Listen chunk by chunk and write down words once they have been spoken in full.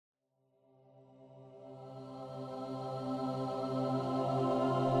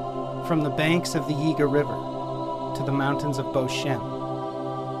From the banks of the Yiga River to the mountains of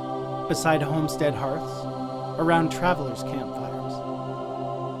Boshem, beside homestead hearths, around travelers' campfires,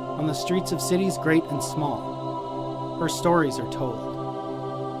 on the streets of cities great and small, her stories are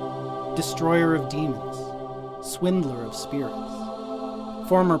told. Destroyer of demons, swindler of spirits,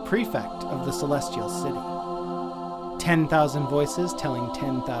 former prefect of the celestial city, 10,000 voices telling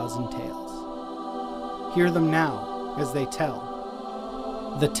 10,000 tales. Hear them now as they tell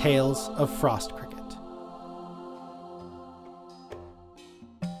the tales of Frost Cricket.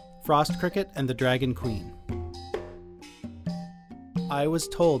 Frost Cricket and the Dragon Queen. I was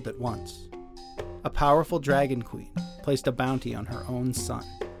told that once, a powerful dragon queen placed a bounty on her own son.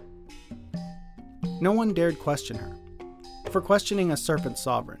 No one dared question her, for questioning a serpent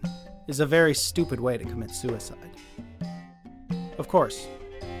sovereign is a very stupid way to commit suicide. Of course,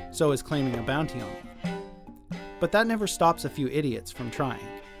 so is claiming a bounty on them. But that never stops a few idiots from trying.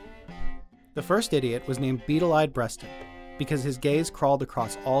 The first idiot was named Beetle-Eyed Breston, because his gaze crawled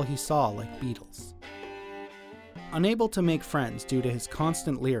across all he saw like beetles. Unable to make friends due to his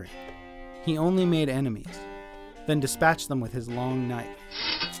constant leering, he only made enemies, then dispatched them with his long knife.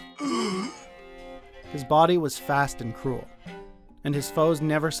 His body was fast and cruel, and his foes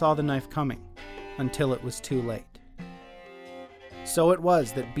never saw the knife coming until it was too late. So it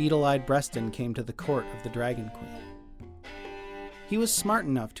was that Beetle-Eyed Breston came to the court of the Dragon Queen. He was smart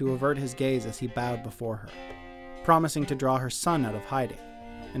enough to avert his gaze as he bowed before her, promising to draw her son out of hiding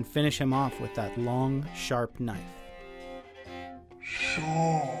and finish him off with that long, sharp knife.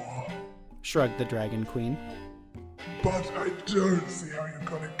 Sure, shrugged the Dragon Queen. but I don't see how you're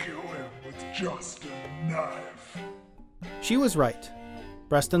gonna kill him with just a knife. She was right.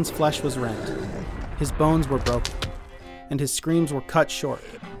 Breston's flesh was rent, his bones were broken, and his screams were cut short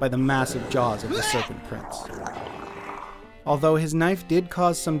by the massive jaws of the Serpent Prince. Although his knife did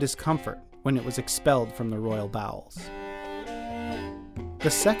cause some discomfort when it was expelled from the royal bowels. The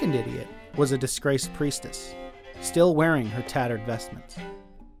second idiot was a disgraced priestess, still wearing her tattered vestments.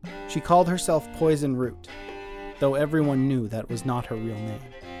 She called herself Poison Root, though everyone knew that was not her real name.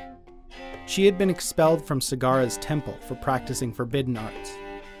 She had been expelled from Sagara's temple for practicing forbidden arts,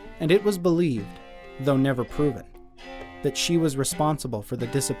 and it was believed, though never proven, that she was responsible for the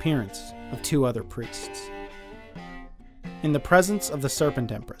disappearance of 2 other priests. In the presence of the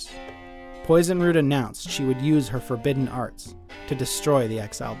Serpent Empress, Poison Root announced she would use her forbidden arts to destroy the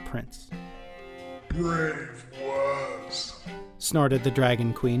exiled prince. Brave words. Snorted the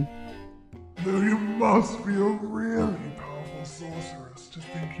Dragon Queen. Though you must be a really powerful sorceress to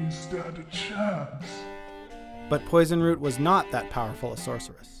think you stand a chance. But Poison Root was not that powerful a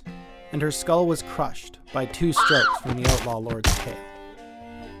sorceress, and her skull was crushed by 2 strokes from the Outlaw Lord's tail.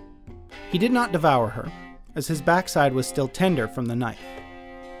 He did not devour her, as his backside was still tender from the knife.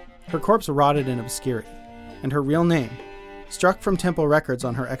 Her corpse rotted in obscurity, and her real name, struck from temple records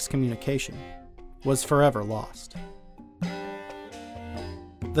on her excommunication, was forever lost.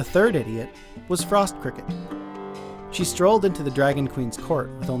 The third idiot was Frost Cricket. She strolled into the Dragon Queen's court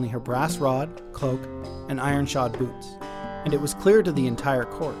with only her brass rod, cloak, and iron-shod boots, and it was clear to the entire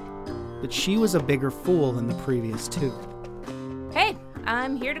court that she was a bigger fool than the previous 2. Hey,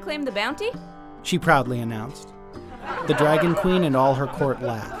 I'm here to claim the bounty. She proudly announced. The Dragon Queen and all her court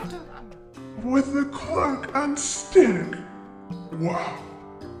laughed. With the cloak and stick? Wow,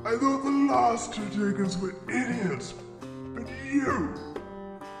 I thought the last 2 takers were idiots, but you...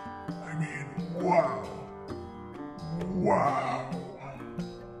 I mean, wow. Wow.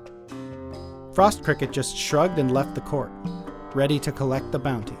 Frost Cricket just shrugged and left the court, ready to collect the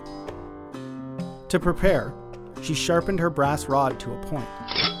bounty. To prepare, she sharpened her brass rod to a point,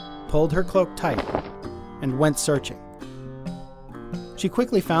 pulled her cloak tight, and went searching. She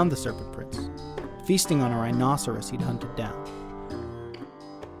quickly found the Serpent Prince, feasting on a rhinoceros he'd hunted down.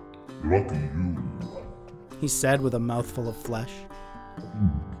 Lucky you. He said with a mouthful of flesh.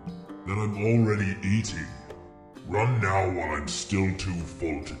 That I'm already eating. Run now while I'm still too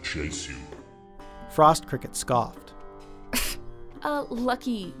full to chase you. Frost Cricket scoffed.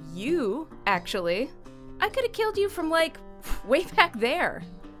 Lucky you, actually. I could have killed you from, way back there.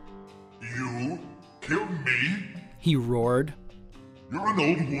 You? Kill me? He roared. You're an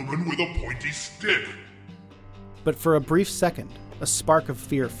old woman with a pointy stick. But for a brief second, a spark of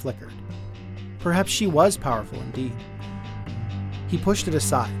fear flickered. Perhaps she was powerful indeed. He pushed it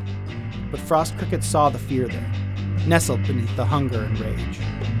aside, but Frost Cricket saw the fear there, nestled beneath the hunger and rage.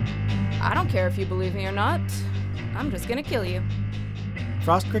 I don't care if you believe me or not. I'm just gonna kill you.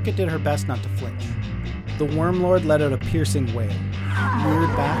 Frost Cricket did her best not to flinch. The Worm Lord let out a piercing wail,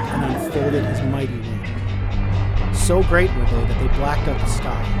 reared back and unfolded his mighty wings. So great were they that they blacked out the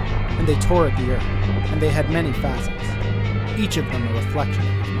sky, and they tore at the earth, and they had many facets, each of them a reflection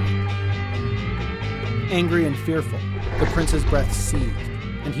of his mind. Angry and fearful, the prince's breath seethed,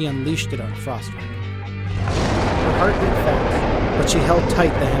 and he unleashed it on Frostcricket. Her heart beat fast, but she held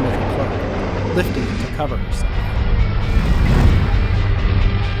tight the hem of her cloak, lifting it to cover herself.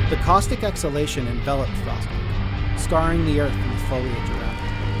 The caustic exhalation enveloped Frostcricket, scarring the earth and the foliage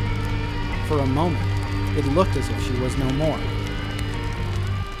around it. For a moment, it looked as if she was no more.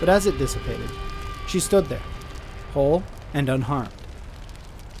 But as it dissipated, she stood there, whole and unharmed.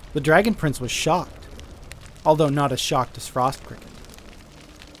 The Dragon Prince was shocked, although not as shocked as Frostcricket.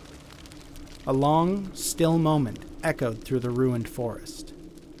 A long, still moment echoed through the ruined forest.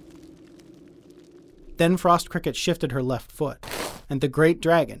 Then Frostcricket shifted her left foot, and the great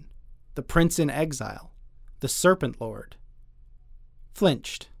dragon, the prince in exile, the Serpent Lord,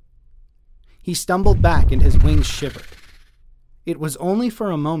 flinched. He stumbled back and his wings shivered. It was only for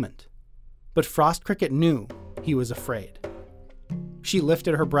a moment, but Frostcricket knew he was afraid. She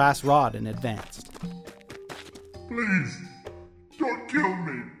lifted her brass rod and advanced. Please, don't kill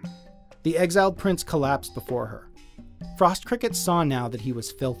me. The exiled prince collapsed before her. Frostcricket saw now that he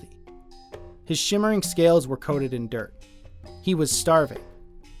was filthy. His shimmering scales were coated in dirt. He was starving,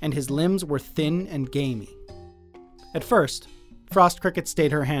 and his limbs were thin and gamey. At first, Frostcricket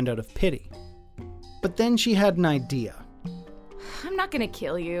stayed her hand out of pity. But then she had an idea. I'm not gonna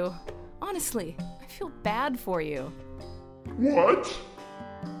kill you. Honestly, I feel bad for you. What?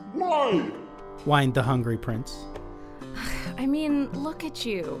 Why? Whined the hungry prince. I mean, look at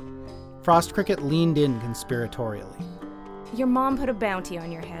you. Frostcricket leaned in conspiratorially. Your mom put a bounty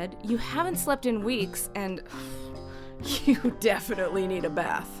on your head, you haven't slept in weeks, and you definitely need a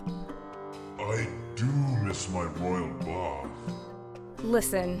bath. I do miss my royal bath.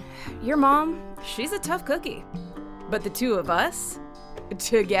 Listen, your mom, she's a tough cookie. But the two of us,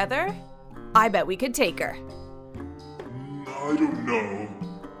 together, I bet we could take her. I don't know.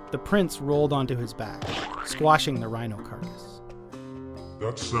 The prince rolled onto his back, squashing the rhino carcass.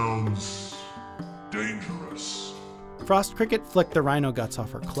 That sounds dangerous. Frostcricket flicked the rhino guts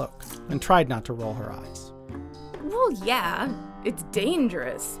off her cloak and tried not to roll her eyes. Well, yeah, it's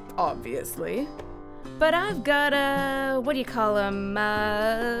dangerous, obviously. But I've got,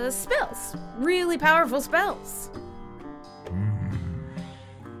 spells. Really powerful spells.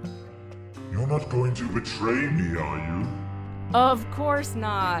 You're not going to betray me, are you? Of course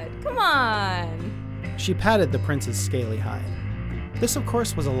not. Come on. She patted the prince's scaly hide. This, of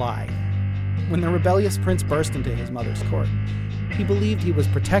course, was a lie. When the rebellious prince burst into his mother's court, he believed he was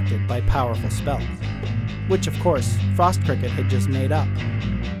protected by powerful spells, which, of course, Frostcricket had just made up.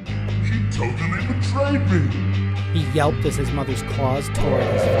 He totally betrayed me! He yelped as his mother's claws tore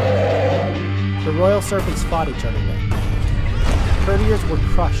at his flesh. The royal serpents fought each other then. Courtiers were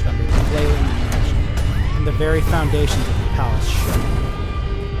crushed under the flailing ammunition, and the very foundations of the palace shook.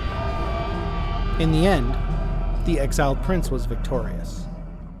 In the end, the exiled prince was victorious.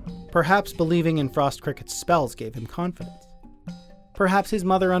 Perhaps believing in Frostcricket's spells gave him confidence. Perhaps his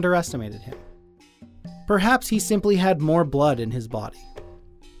mother underestimated him. Perhaps he simply had more blood in his body.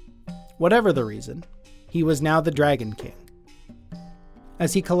 Whatever the reason, he was now the Dragon King.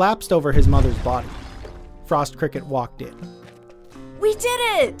 As he collapsed over his mother's body, Frostcricket walked in. We did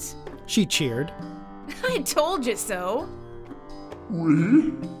it! She cheered. I told you so.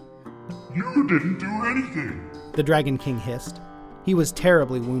 We? You didn't do anything. The Dragon King hissed. He was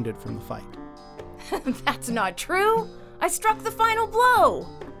terribly wounded from the fight. That's not true. I struck the final blow.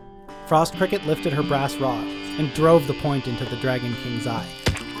 Frostcricket lifted her brass rod and drove the point into the Dragon King's eye,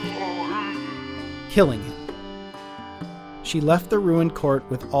 killing him. She left the ruined court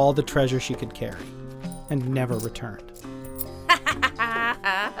with all the treasure she could carry and never returned.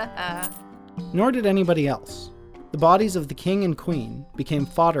 Nor did anybody else. The bodies of the king and queen became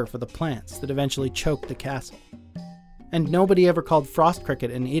fodder for the plants that eventually choked the castle. And nobody ever called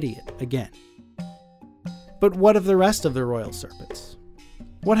Frostcricket an idiot again. But what of the rest of the royal serpents?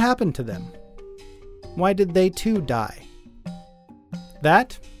 What happened to them? Why did they too die?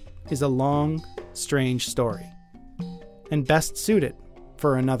 That is a long, strange story, and best suited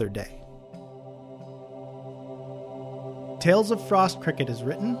for another day. Tales of Frostcricket is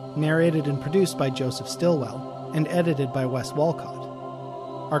written, narrated, and produced by Joseph Stilwell, and edited by Wes Walcott.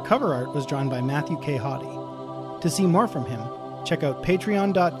 Our cover art was drawn by Matthew K. Haughty. To see more from him, check out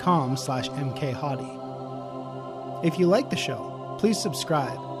patreon.com/mkhaughty. If you like the show, please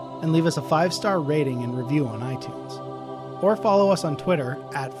subscribe and leave us a 5-star rating and review on iTunes. Or follow us on Twitter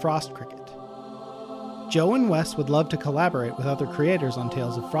 @FrostCricket. Joe and Wes would love to collaborate with other creators on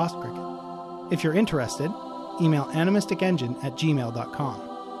Tales of Frostcricket. If you're interested, email animisticengine@gmail.com.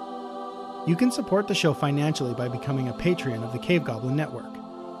 You can support the show financially by becoming a Patreon of the Cave Goblin Network.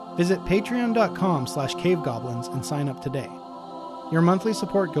 Visit patreon.com/cavegoblins and sign up today. Your monthly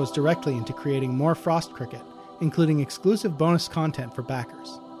support goes directly into creating more Frost Cricket, including exclusive bonus content for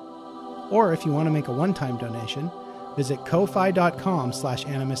backers. Or if you want to make a one-time donation, visit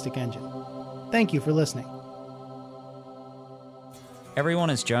ko-fi.com/animisticengine. Thank you for listening. Everyone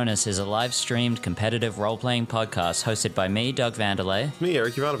is Jonas is a live-streamed competitive role-playing podcast hosted by me, Doug Vanderlei. Me,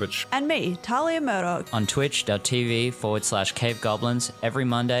 Eric Ivanovich. And me, Talia Murdoch. On twitch.tv/cavegoblins every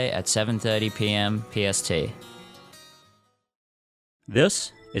Monday at 7:30 p.m. PST.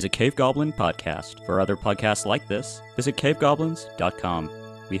 This is a Cave Goblin podcast. For other podcasts like this, visit cavegoblins.com.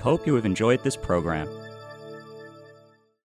 We hope you have enjoyed this program.